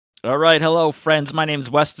All right, hello, friends. My name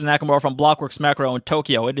is Weston Nakamura from Blockworks Macro in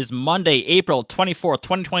Tokyo. It is Monday, April 24th,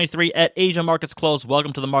 2023 at Asia Markets Close.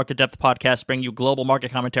 Welcome to the Market Depth Podcast, bringing you global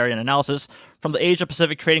market commentary and analysis from the Asia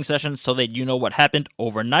Pacific trading session so that you know what happened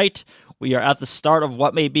overnight. We are at the start of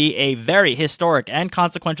what may be a very historic and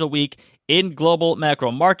consequential week in global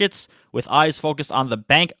macro markets, with eyes focused on the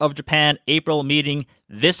Bank of Japan April meeting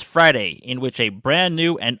this Friday, in which a brand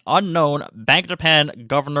new and unknown Bank of Japan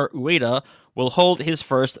Governor Ueda will hold his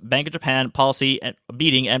first Bank of Japan policy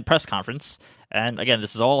meeting and press conference. And again,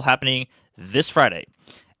 this is all happening this Friday.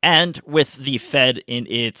 And with the Fed in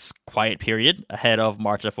its quiet period ahead of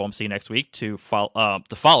March FOMC next week to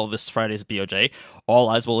follow this Friday's BOJ, all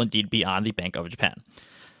eyes will indeed be on the Bank of Japan.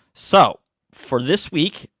 So, for this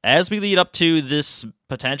week, as we lead up to this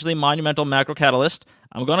potentially monumental macro catalyst,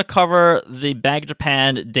 I'm going to cover the Bank of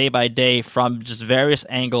Japan day by day from just various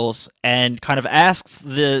angles and kind of ask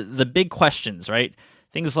the big questions, right?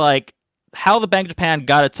 Things like how the Bank of Japan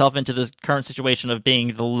got itself into this current situation of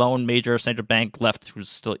being the lone major central bank left who's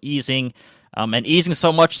still easing, and easing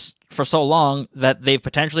so much for so long that they've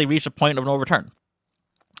potentially reached a point of no return.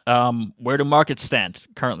 Where do markets stand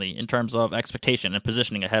currently in terms of expectation and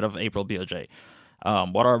positioning ahead of April BOJ?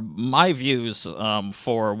 What are my views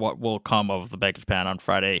for what will come of the Bank of Japan on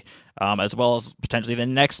Friday, as well as potentially the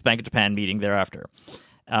next Bank of Japan meeting thereafter?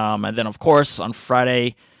 And then, of course, on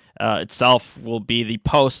Friday itself will be the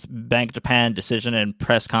post-Bank of Japan decision and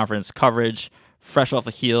press conference coverage, fresh off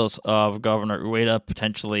the heels of Governor Ueda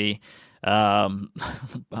potentially, I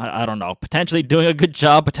don't know, potentially doing a good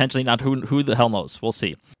job, potentially not, who the hell knows? We'll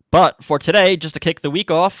see. But for today, just to kick the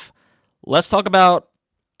week off, let's talk about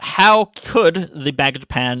how could the Bank of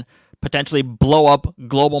Japan potentially blow up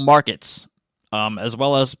global markets, as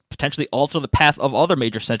well as potentially alter the path of other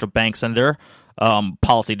major central banks and their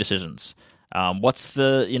policy decisions. What's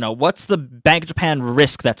the Bank of Japan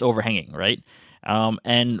risk that's overhanging, right?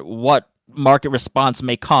 And what market response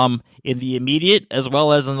may come in the immediate as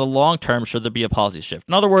well as in the long term should there be a policy shift.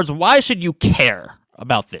 In other words, why should you care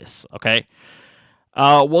about this, okay?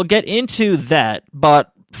 We'll get into that,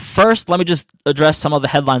 but first, let me just address some of the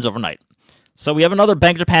headlines overnight. So we have another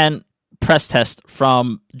Bank of Japan press test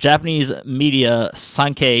from Japanese media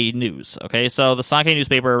Sankei News. Okay, so the Sankei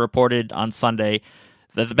newspaper reported on Sunday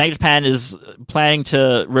that the Bank of Japan is planning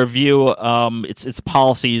to review its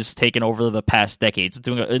policies taken over the past decades,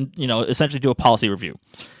 essentially do a policy review.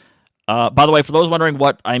 By the way, for those wondering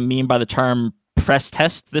what I mean by the term press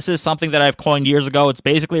test, this is something that I've coined years ago. It's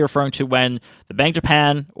basically referring to when the Bank of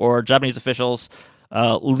Japan or Japanese officials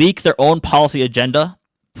leak their own policy agenda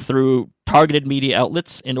through targeted media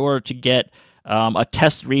outlets in order to get a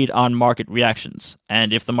test read on market reactions.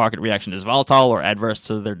 And if the market reaction is volatile or adverse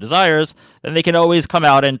to their desires, then they can always come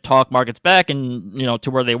out and talk markets back and,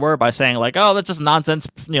 to where they were by saying like, oh, that's just nonsense,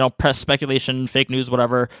 press speculation, fake news,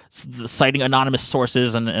 whatever, citing anonymous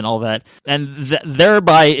sources and all that. And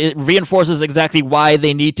thereby it reinforces exactly why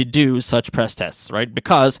they need to do such press tests, right?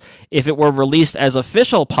 Because if it were released as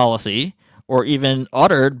official policy or even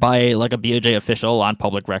uttered by like a BOJ official on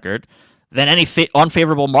public record, then any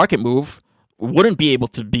unfavorable market move wouldn't be able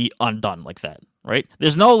to be undone like that, right?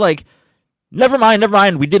 There's no like, never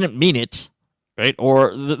mind, we didn't mean it, right?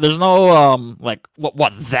 Or there's no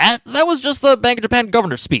what that was just the Bank of Japan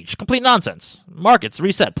governor's speech, complete nonsense. Markets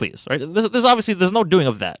reset, please, right? There's no doing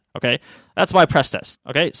of that, okay? That's why press test,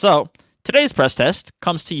 okay? So today's press test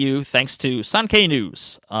comes to you thanks to Sankei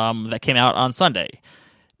News that came out on Sunday,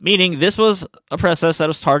 meaning this was a press test that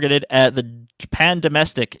was targeted at the Japan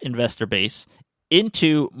domestic investor base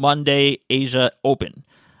into Monday Asia Open.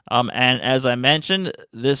 And as I mentioned,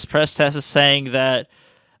 this press test is saying that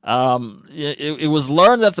it was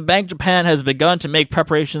learned that the Bank of Japan has begun to make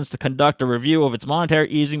preparations to conduct a review of its monetary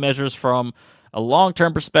easing measures from a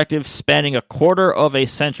long-term perspective spanning a quarter of a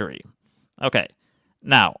century. Okay,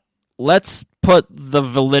 now let's put the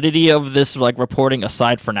validity of this reporting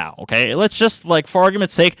aside for now. Okay, let's just for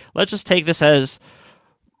argument's sake, let's just take this as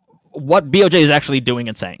what BOJ is actually doing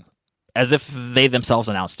and saying, as if they themselves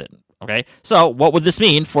announced it, okay? So what would this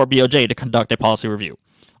mean for BOJ to conduct a policy review?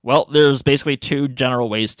 Well, there's basically two general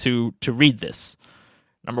ways to read this.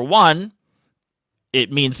 Number one,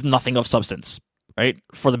 it means nothing of substance, right?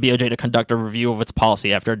 For the BOJ to conduct a review of its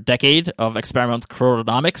policy after a decade of experimental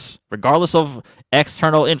macroeconomics, regardless of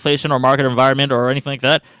external inflation or market environment or anything like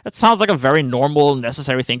that, it sounds like a very normal,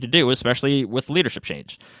 necessary thing to do, especially with leadership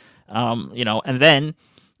change. And then,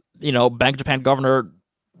 Bank of Japan Governor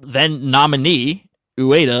then nominee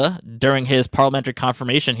Ueda, during his parliamentary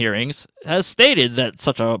confirmation hearings, has stated that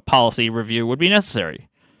such a policy review would be necessary.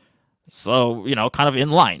 So, kind of in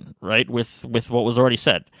line, right, with what was already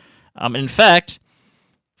said. In fact,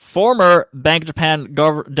 former Bank of Japan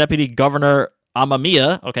Deputy Governor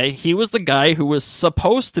Amamiya, okay, he was the guy who was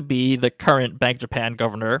supposed to be the current Bank of Japan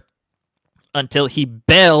governor until he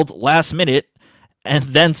bailed last minute and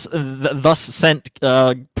then thus sent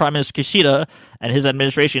Prime Minister Kishida and his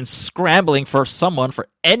administration scrambling for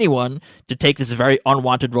anyone to take this very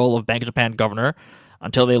unwanted role of Bank of Japan governor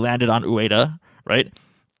until they landed on Ueda, right?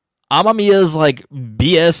 Amamiya's like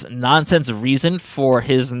BS nonsense reason for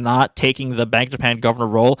his not taking the Bank of Japan governor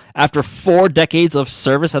role after 4 decades of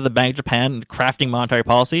service at the Bank of Japan crafting monetary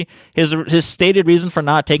policy, his stated reason for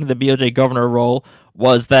not taking the BOJ governor role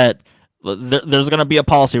was that there's going to be a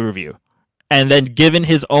policy review. And then given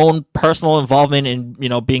his own personal involvement in,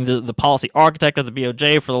 being the policy architect of the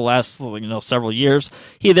BOJ for the last, several years,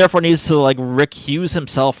 he therefore needs to recuse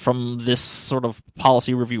himself from this sort of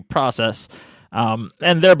policy review process,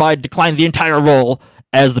 and thereby decline the entire role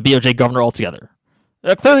as the BOJ governor altogether.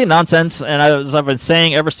 Clearly nonsense, and as I've been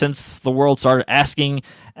saying ever since the world started asking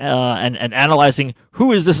and analyzing,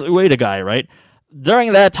 who is this Ueda guy, right?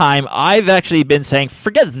 During that time, I've actually been saying,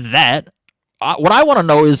 forget that. What I want to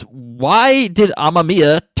know is, why did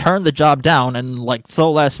Amamiya turn the job down and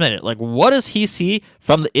so last minute? What does he see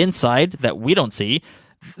from the inside that we don't see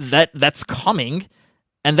that's coming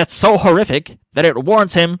and that's so horrific that it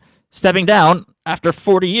warrants him stepping down after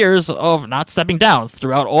 40 years of not stepping down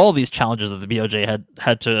throughout all these challenges that the BOJ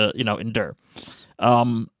had to endure?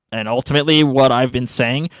 And ultimately, what I've been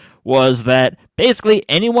saying was that basically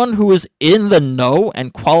anyone who is in the know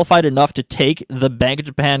and qualified enough to take the Bank of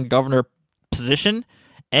Japan governor position,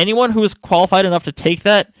 anyone who is qualified enough to take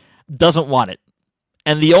that doesn't want it.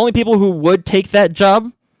 And the only people who would take that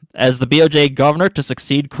job as the BOJ governor to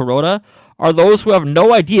succeed Kuroda are those who have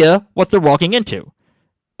no idea what they're walking into.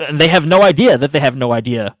 And they have no idea that they have no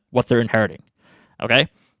idea what they're inheriting. Okay?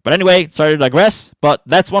 But anyway, sorry to digress, but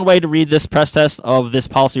that's one way to read this press test of this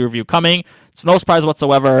policy review coming. It's no surprise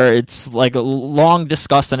whatsoever. It's long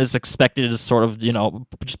discussed and is expected as sort of,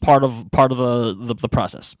 just part of the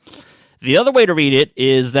process. The other way to read it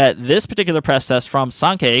is that this particular press test from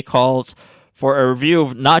Sankei calls for a review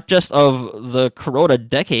of not just of the Kuroda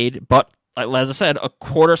decade, but, as I said, a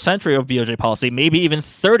quarter century of BOJ policy, maybe even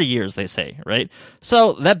 30 years, they say, right?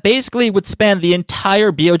 So that basically would span the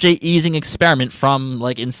entire BOJ easing experiment from,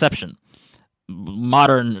 inception.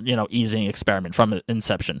 Modern, easing experiment from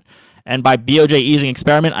inception. And by BOJ easing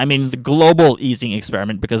experiment, I mean the global easing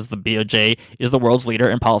experiment, because the BOJ is the world's leader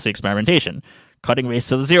in policy experimentation. Cutting rates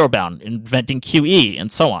to the zero bound, inventing QE,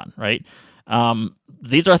 and so on, right?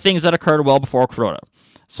 These are things that occurred well before Kuroda.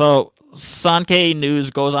 So Sankei News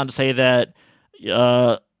goes on to say that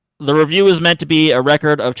the review is meant to be a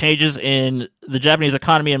record of changes in the Japanese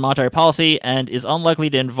economy and monetary policy and is unlikely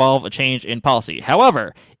to involve a change in policy.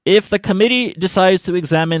 However, if the committee decides to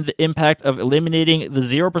examine the impact of eliminating the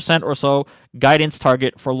 0% or so guidance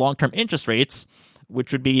target for long-term interest rates,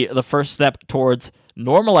 which would be the first step towards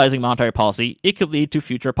normalizing monetary policy, it could lead to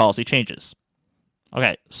future policy changes.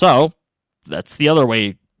 Okay, so that's the other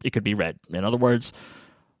way it could be read. In other words,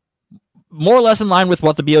 more or less in line with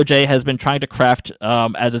what the BOJ has been trying to craft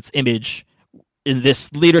as its image in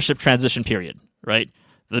this leadership transition period, right?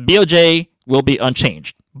 The BOJ will be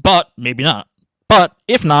unchanged, but maybe not. But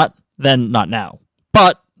if not, then not now.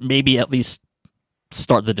 But maybe at least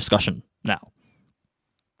start the discussion now.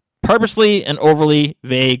 Purposely and overly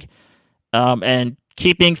vague, and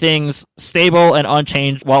keeping things stable and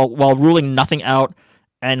unchanged while ruling nothing out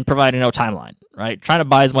and providing no timeline, right? Trying to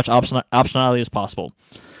buy as much optionality as possible.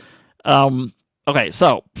 Okay,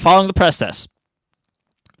 so following the press test,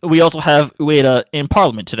 we also have Ueda in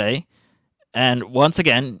Parliament today, and once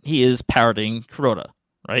again, he is parroting Kuroda,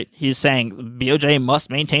 right? He's saying BOJ must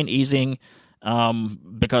maintain easing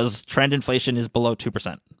because trend inflation is below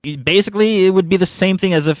 2%. Basically, it would be the same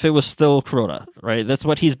thing as if it was still Kuroda, right? That's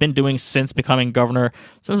what he's been doing since becoming governor,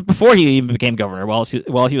 since before he even became governor, while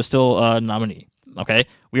he was still a nominee. Okay,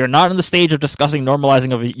 we are not in the stage of discussing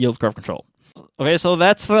normalizing of yield curve control. Okay, so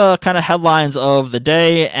that's the kind of headlines of the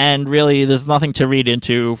day, and really, there's nothing to read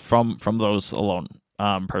into from those alone.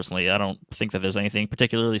 Personally, I don't think that there's anything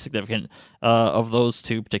particularly significant of those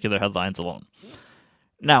two particular headlines alone.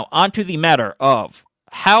 Now, on to the matter of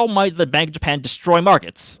how might the Bank of Japan destroy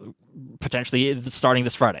markets, potentially starting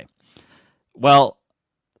this Friday? Well,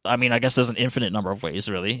 I mean, I guess there's an infinite number of ways,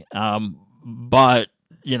 really. But,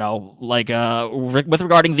 with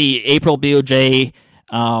regarding the April BOJ,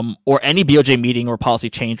 or any BOJ meeting or policy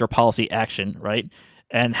change or policy action, right,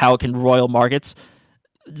 and how it can roil markets,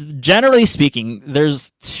 generally speaking,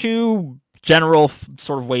 there's two general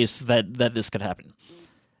sort of ways that this could happen.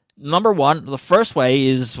 Number one, the first way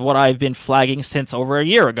is what I've been flagging since over a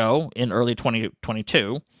year ago in early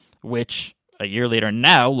 2022, which a year later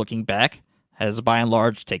now, looking back, has by and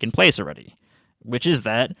large taken place already, which is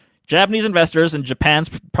that Japanese investors in Japan's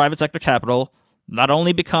private sector capital not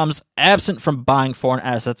only becomes absent from buying foreign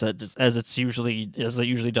assets as it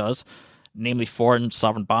usually does, namely foreign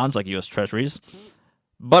sovereign bonds like U.S. Treasuries,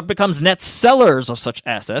 but becomes net sellers of such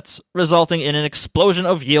assets, resulting in an explosion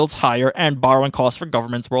of yields higher and borrowing costs for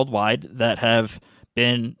governments worldwide that have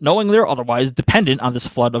been, knowingly or otherwise, dependent on this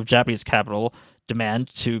flood of Japanese capital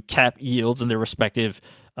demand to cap yields in their respective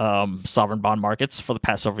sovereign bond markets for the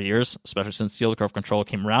past several years, especially since yield curve control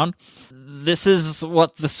came around. This is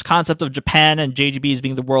what this concept of Japan and JGBs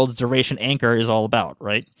being the world's duration anchor is all about,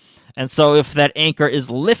 right? And so if that anchor is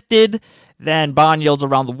lifted, then bond yields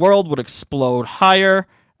around the world would explode higher,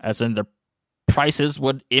 as in their prices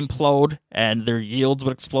would implode and their yields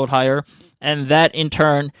would explode higher, and that in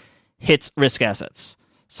turn hits risk assets.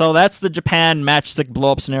 So that's the Japan matchstick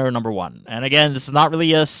blow-up scenario number one. And again, this is not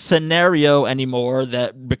really a scenario anymore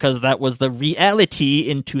because that was the reality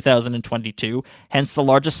in 2022, hence the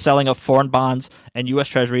largest selling of foreign bonds and U.S.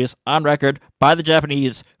 Treasuries on record by the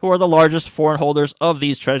Japanese, who are the largest foreign holders of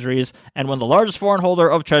these Treasuries. And when the largest foreign holder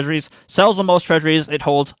of Treasuries sells the most Treasuries it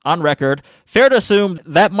holds on record, fair to assume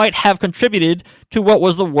that might have contributed to what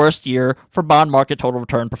was the worst year for bond market total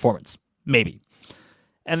return performance. Maybe.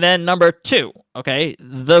 And then number two, okay,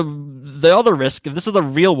 the other risk, this is the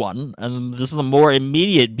real one, and this is the more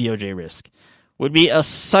immediate BOJ risk, would be a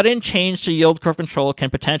sudden change to yield curve control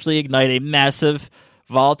can potentially ignite a massive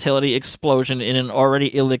volatility explosion in an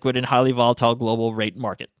already illiquid and highly volatile global rate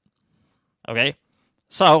market. Okay,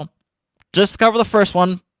 so just to cover the first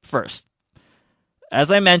one first.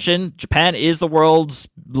 As I mentioned, Japan is the world's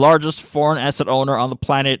largest foreign asset owner on the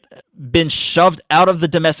planet, been shoved out of the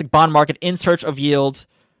domestic bond market in search of yield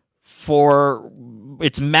for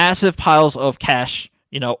its massive piles of cash,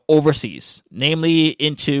 overseas, namely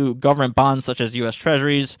into government bonds such as U.S.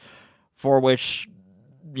 Treasuries, for which,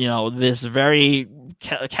 this very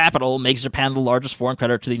capital makes Japan the largest foreign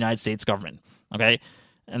creditor to the United States government. Okay?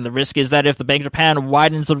 And the risk is that if the Bank of Japan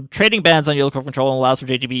widens the trading bands on yield curve control and allows for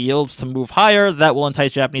JGB yields to move higher, that will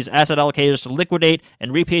entice Japanese asset allocators to liquidate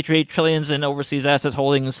and repatriate trillions in overseas asset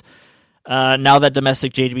holdings, now that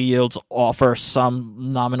domestic JGB yields offer some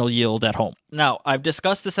nominal yield at home. Now, I've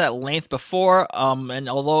discussed this at length before, and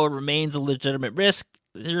although it remains a legitimate risk,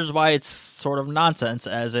 here's why it's sort of nonsense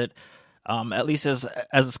as it, at least as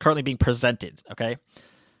it's currently being presented, okay?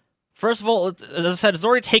 First of all, as I said, it's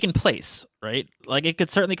already taken place, right? Like, it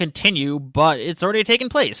could certainly continue, but it's already taken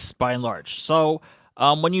place, by and large. So,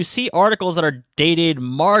 when you see articles that are dated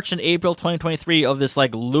March and April 2023 of this,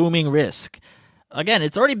 looming risk, again,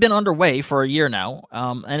 it's already been underway for a year now,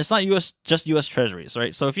 and it's not just U.S. Treasuries,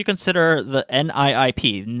 right? So if you consider the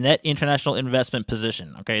NIIP, Net International Investment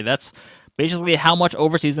Position, okay, that's basically how much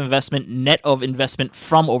overseas investment, net of investment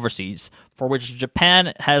from overseas, for which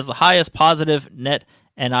Japan has the highest positive net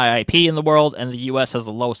NIIP in the world, and the U.S. has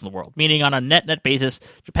the lowest in the world. Meaning, on a net basis,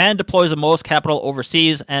 Japan deploys the most capital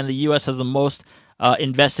overseas, and the U.S. has the most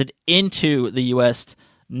invested into the U.S.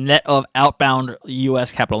 net of outbound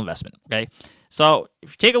U.S. capital investment. Okay, so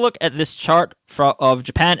if you take a look at this chart of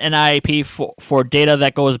Japan NIIP for data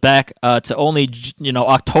that goes back to only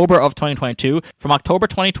October of 2022, from October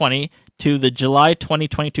 2020 to the July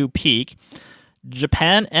 2022 peak,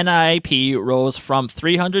 Japan NIIP rose from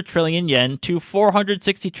 300 trillion yen to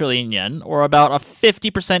 460 trillion yen, or about a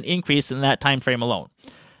 50% increase in that time frame alone.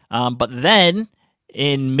 But then,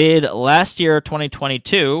 in mid last year,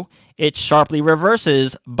 2022, it sharply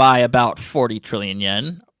reverses by about 40 trillion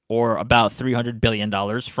yen, or about $300 billion,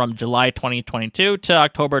 from July 2022 to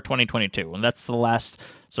October 2022. And that's the last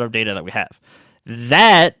sort of data that we have.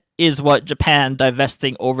 That is what Japan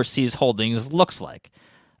divesting overseas holdings looks like,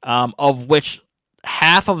 of which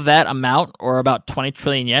half of that amount, or about 20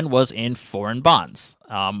 trillion yen, was in foreign bonds,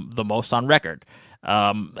 the most on record.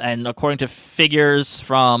 And according to figures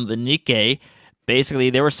from the Nikkei,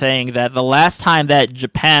 basically they were saying that the last time that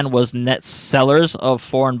Japan was net sellers of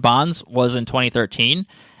foreign bonds was in 2013,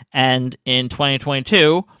 and in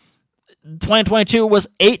 2022 was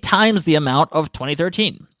 8 times the amount of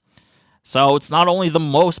 2013. So it's not only the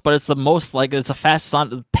most, but it's the most, it's a fast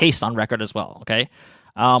pace on record as well, okay?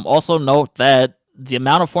 Also note that the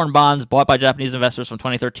amount of foreign bonds bought by Japanese investors from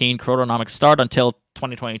 2013 chrononomic start until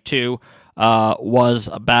 2022 was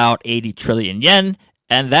about 80 trillion yen,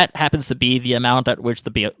 and that happens to be the amount at which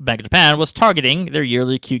the Bank of Japan was targeting their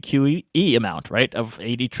yearly QQE amount, right, of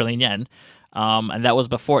 80 trillion yen, and that was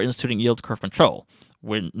before instituting yield curve control,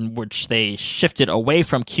 which they shifted away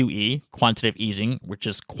from QE, quantitative easing, which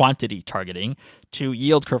is quantity targeting, to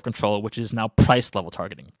yield curve control, which is now price level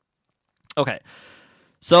targeting. Okay.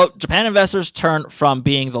 So Japan investors turned from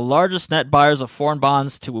being the largest net buyers of foreign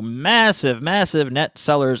bonds to massive, massive net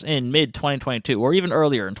sellers in mid-2022, or even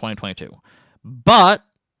earlier in 2022. But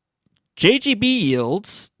JGB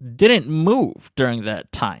yields didn't move during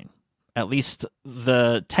that time, at least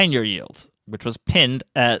the 10-year yield, which was pinned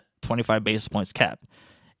at 25 basis points cap.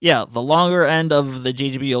 Yeah, the longer end of the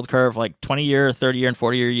JGB yield curve, like 20-year, 30-year, and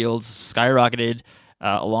 40-year yields, skyrocketed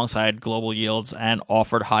alongside global yields and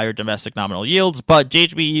offered higher domestic nominal yields, but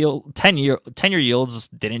JGB yield 10-year yields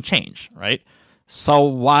didn't change, right? So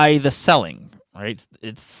why the selling, right?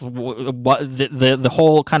 It's what the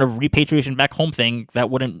whole kind of repatriation back home thing that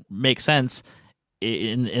wouldn't make sense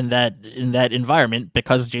in that environment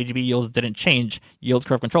because JGB yields didn't change, yield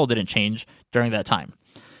curve control didn't change during that time.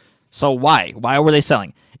 So why were they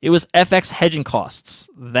selling? It was FX hedging costs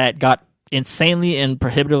that got insanely and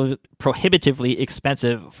prohibitively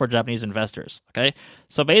expensive for Japanese investors. Okay,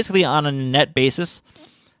 so basically on a net basis,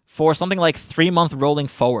 for something like 3-month rolling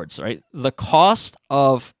forwards, right, the cost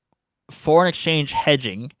of foreign exchange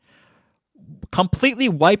hedging completely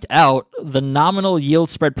wiped out the nominal yield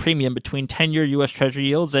spread premium between 10-year U.S. Treasury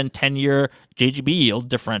yields and 10-year JGB yield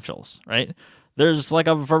differentials, right? There's like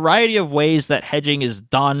a variety of ways that hedging is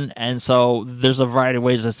done, and so there's a variety of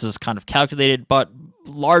ways this is kind of calculated, but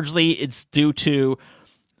largely it's due to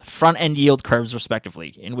front-end yield curves,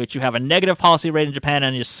 respectively, in which you have a negative policy rate in Japan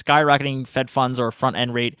and a skyrocketing Fed funds or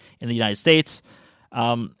front-end rate in the United States.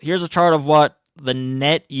 Here's a chart of what the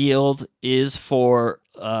net yield is for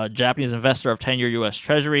a Japanese investor of 10-year U.S.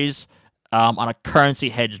 Treasuries on a currency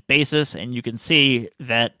hedged basis, and you can see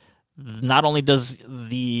that not only does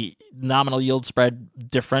the nominal yield spread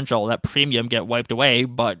differential, that premium, get wiped away,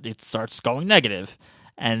 but it starts going negative,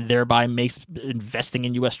 and thereby makes investing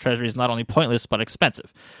in U.S. Treasuries not only pointless, but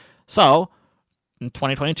expensive. So, in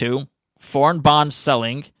 2022, foreign bond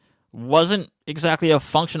selling wasn't exactly a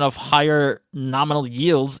function of higher nominal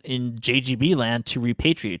yields in JGB land to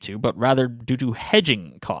repatriate to, but rather due to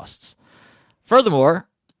hedging costs. Furthermore,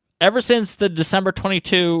 ever since the December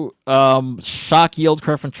 22 shock yield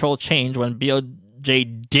curve control change, when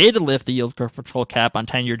BOJ did lift the yield curve control cap on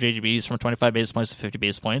 10-year JGBs from 25 basis points to 50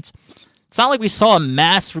 basis points, it's not like we saw a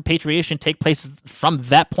mass repatriation take place from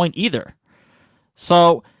that point either.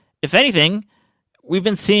 So, if anything, we've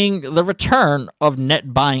been seeing the return of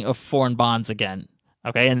net buying of foreign bonds again.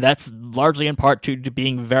 Okay, and that's largely in part to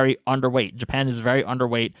being very underweight. Japan is very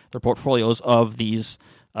underweight their portfolios of these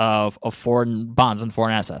of foreign bonds and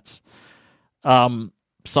foreign assets.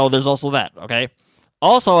 So there's also that. Okay.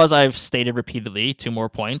 Also, as I've stated repeatedly, 2 more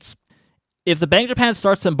points. If the Bank of Japan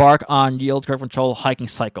starts to embark on yield curve control hiking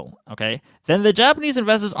cycle, okay, then the Japanese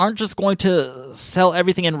investors aren't just going to sell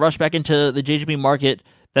everything and rush back into the JGB market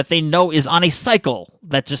that they know is on a cycle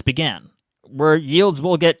that just began, where yields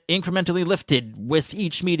will get incrementally lifted with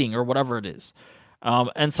each meeting or whatever it is.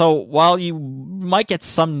 And so while you might get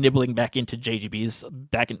some nibbling back into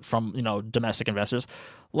JGBs from domestic investors,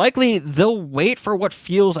 likely they'll wait for what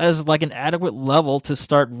feels as like an adequate level to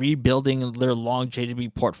start rebuilding their long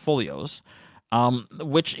JGB portfolios,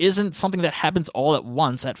 which isn't something that happens all at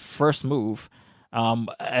once at first move,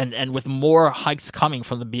 and with more hikes coming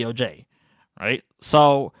from the BOJ, right?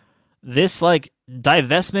 So this like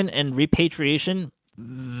divestment and repatriation,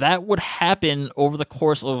 that would happen over the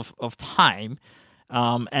course of time.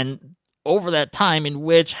 And over that time in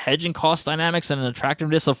which hedging cost dynamics and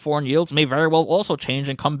attractiveness of foreign yields may very well also change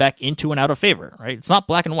and come back into and out of favor, right? It's not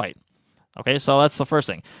black and white. Okay, so that's the first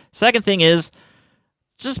thing. Second thing is,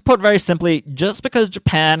 just put very simply, just because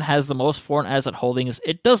Japan has the most foreign asset holdings,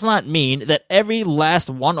 it does not mean that every last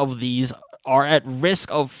one of these are at risk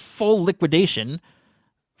of full liquidation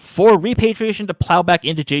for repatriation to plow back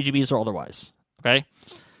into JGBs or otherwise. Okay?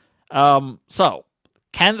 So,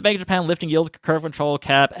 can the Bank of Japan lifting yield curve control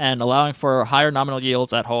cap and allowing for higher nominal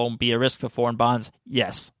yields at home be a risk to foreign bonds?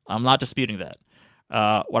 Yes, I'm not disputing that.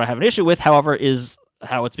 What I have an issue with, however, is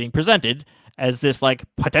how it's being presented as this like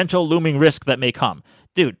potential looming risk that may come.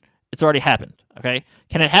 Dude, it's already happened, okay?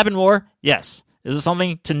 Can it happen more? Yes. Is it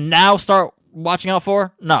something to now start watching out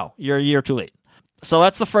for? No, you're a year too late. So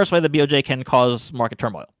that's the first way the BOJ can cause market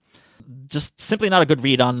turmoil. Just simply not a good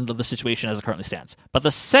read on the situation as it currently stands. But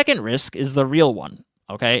the second risk is the real one.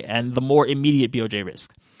 Okay, and the more immediate BOJ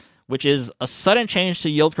risk, which is a sudden change to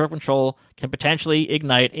yield curve control can potentially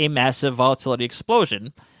ignite a massive volatility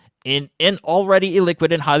explosion in an already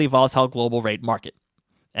illiquid and highly volatile global rate market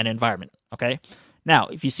and environment. Okay, now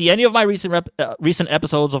if you see any of my recent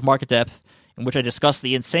episodes of Market Depth, in which I discussed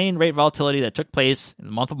the insane rate volatility that took place in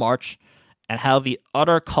the month of March and how the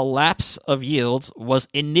utter collapse of yields was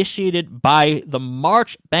initiated by the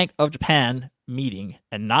March Bank of Japan meeting,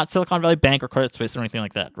 and not Silicon Valley Bank or Credit Suisse or anything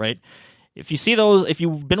like that, right? If you see those, if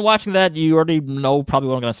you've been watching that, you already know probably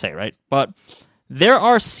what I'm going to say, right? But there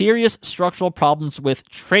are serious structural problems with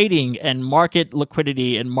trading and market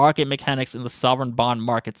liquidity and market mechanics in the sovereign bond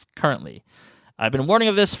markets currently. I've been warning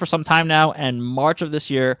of this for some time now, and March of this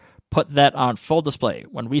year put that on full display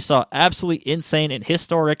when we saw absolutely insane and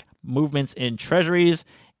historic movements in treasuries,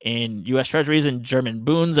 in U.S. treasuries, in German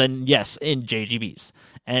bunds, and yes, in JGBs.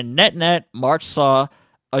 And net, March saw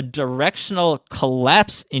a directional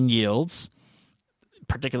collapse in yields,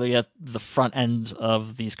 particularly at the front end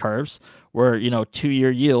of these curves, where 2-year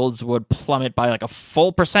yields would plummet by like a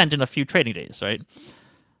full percent in a few trading days, right?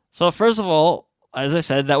 So first of all, as I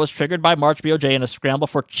said, that was triggered by March BOJ and a scramble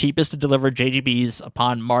for cheapest to deliver JGBs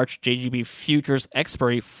upon March JGB futures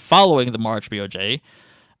expiry following the March BOJ.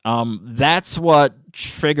 That's what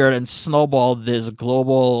triggered and snowballed this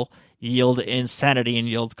global yield insanity and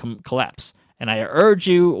yield collapse. And I urge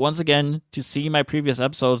you, once again, to see my previous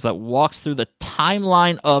episodes that walks through the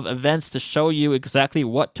timeline of events to show you exactly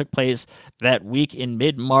what took place that week in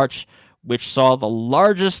mid-March, which saw the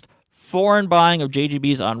largest foreign buying of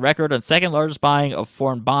JGBs on record and second largest buying of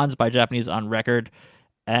foreign bonds by Japanese on record.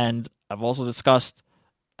 And I've also discussed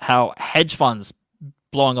how hedge funds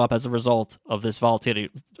blowing up as a result of this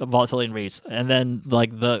volatility in rates. And then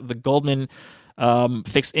like the Goldman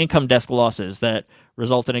fixed income desk losses that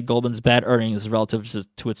resulted in Goldman's bad earnings relative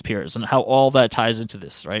to its peers, and how all that ties into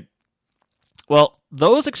this, right? Well,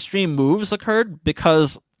 those extreme moves occurred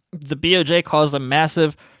because the BOJ caused a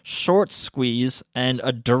massive short squeeze and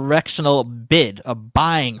a directional bid, a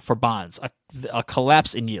buying for bonds, a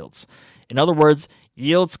collapse in yields. In other words,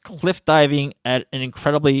 yields cliff diving at an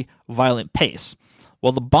incredibly violent pace.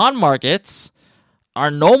 Well, the bond markets are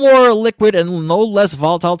no more liquid and no less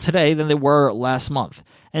volatile today than they were last month.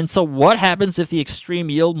 And so what happens if the extreme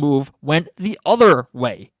yield move went the other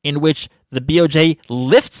way, in which the BOJ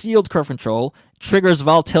lifts yield curve control, triggers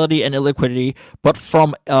volatility and illiquidity, but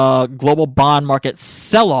from a global bond market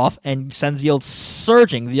sell-off and sends yields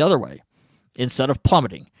surging the other way instead of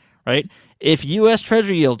plummeting, right? If U.S.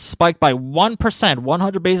 Treasury yields spiked by 1%,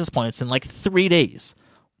 100 basis points in like 3 days,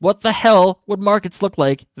 what the hell would markets look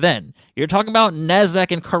like then? You're talking about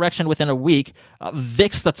NASDAQ in correction within a week,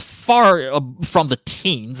 VIX that's far from the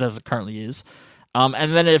teens as it currently is.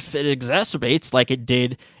 And then if it exacerbates like it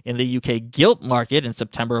did in the UK gilt market in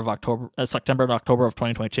September and October of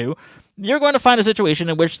 2022, you're going to find a situation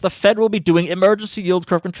in which the Fed will be doing emergency yield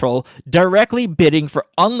curve control, directly bidding for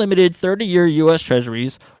unlimited 30-year U.S.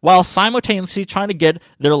 Treasuries, while simultaneously trying to get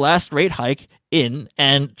their last rate hike in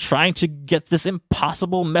and trying to get this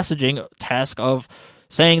impossible messaging task of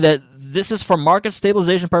saying that this is for market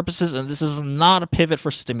stabilization purposes and this is not a pivot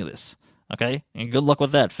for stimulus. Okay? And good luck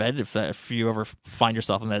with that, Fed, if you ever find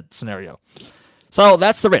yourself in that scenario. So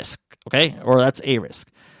that's the risk, okay? Or that's a risk.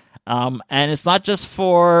 And it's not just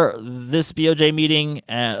for this BOJ meeting,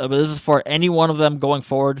 but this is for any one of them going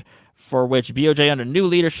forward, for which BOJ under new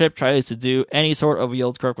leadership tries to do any sort of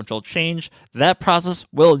yield curve control change. That process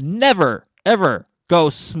will never, ever go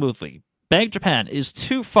smoothly. Bank Japan is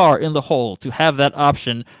too far in the hole to have that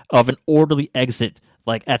option of an orderly exit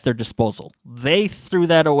like at their disposal. They threw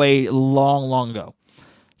that away long, long ago.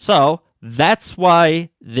 So that's why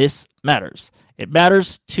this matters. It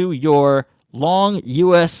matters to your long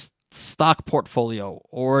U.S. stock portfolio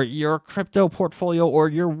or your crypto portfolio or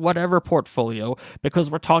your whatever portfolio, because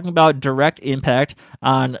we're talking about direct impact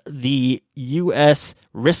on the U.S.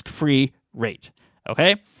 risk-free rate.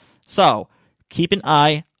 Okay? So keep an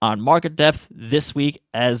eye on market depth this week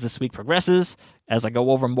as this week progresses, as I go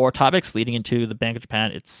over more topics leading into the Bank of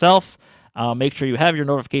Japan itself. Make sure you have your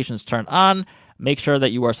notifications turned on. Make sure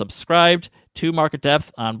that you are subscribed to Market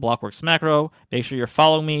Depth on Blockworks Macro. Make sure you're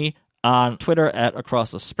following me on Twitter at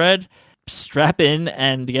Across the Spread. Strap in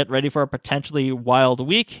and get ready for a potentially wild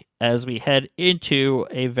week as we head into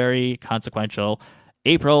a very consequential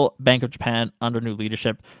April Bank of Japan under new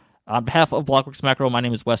leadership. On behalf of Blockworks Macro, my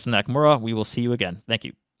name is Weston Nakamura. We will see you again. Thank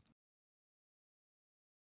you.